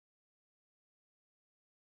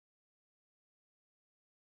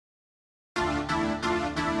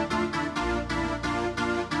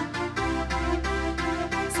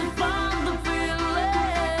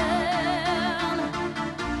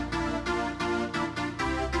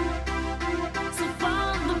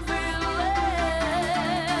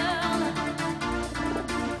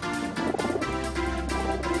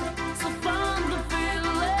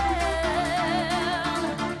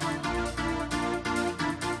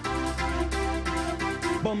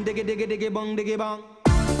Bum diggy diggy diggy bong diggy bong.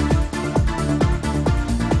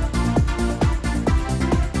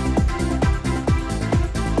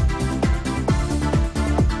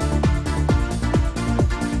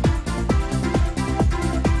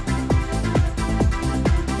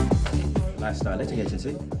 Lifestyle letting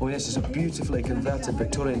agency. Oh yes, it's a beautifully converted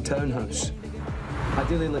Victorian townhouse.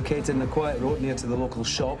 Ideally located in a quiet road near to the local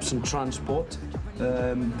shops and transport.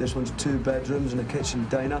 This one's 2 bedrooms and a kitchen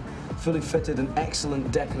diner. Fully fitted and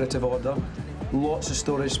excellent decorative order. Lots of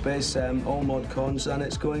storage space, all mod cons, and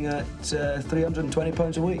it's going at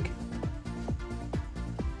 £320 a week.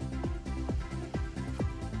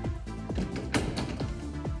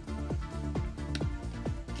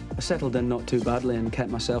 I settled in not too badly and kept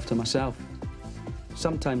myself to myself.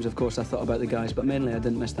 Sometimes, of course, I thought about the guys, but mainly I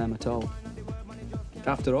didn't miss them at all.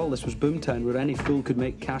 After all, this was Boomtown, where any fool could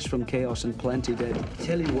make cash from chaos and plenty did.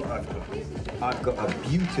 Tell you what I've got. I've got a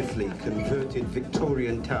beautifully converted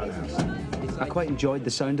Victorian townhouse. I quite enjoyed the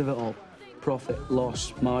sound of it all. Profit,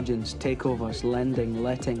 loss, margins, takeovers, lending,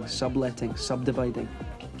 letting, subletting, subdividing,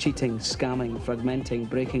 cheating, scamming, fragmenting,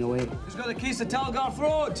 breaking away. Who's got the keys to Telegraph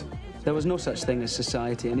Road? There was no such thing as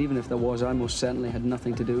society, and even if there was, I most certainly had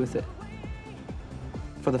nothing to do with it.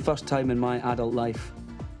 For the first time in my adult life,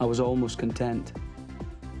 I was almost content.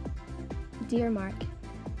 Dear Mark,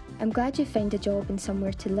 I'm glad you found a job and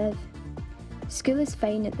somewhere to live. School is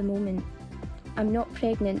fine at the moment. I'm not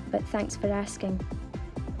pregnant, but thanks for asking.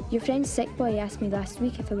 Your friend's sick boy asked me last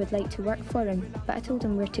week if I would like to work for him, but I told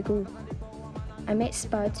him where to go. I met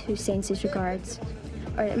Spud, who sends his regards,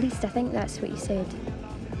 or at least I think that's what he said.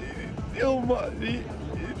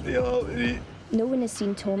 No one has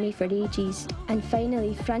seen Tommy for ages, and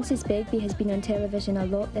finally Francis Begbie has been on television a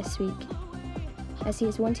lot this week, as he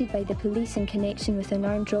is wanted by the police in connection with an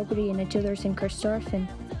armed robbery in a jeweller's in Corstorphine.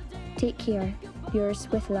 Take care. Yours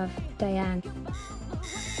with love, Diane.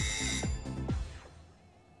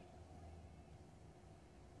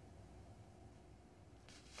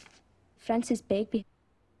 Francis Begbie.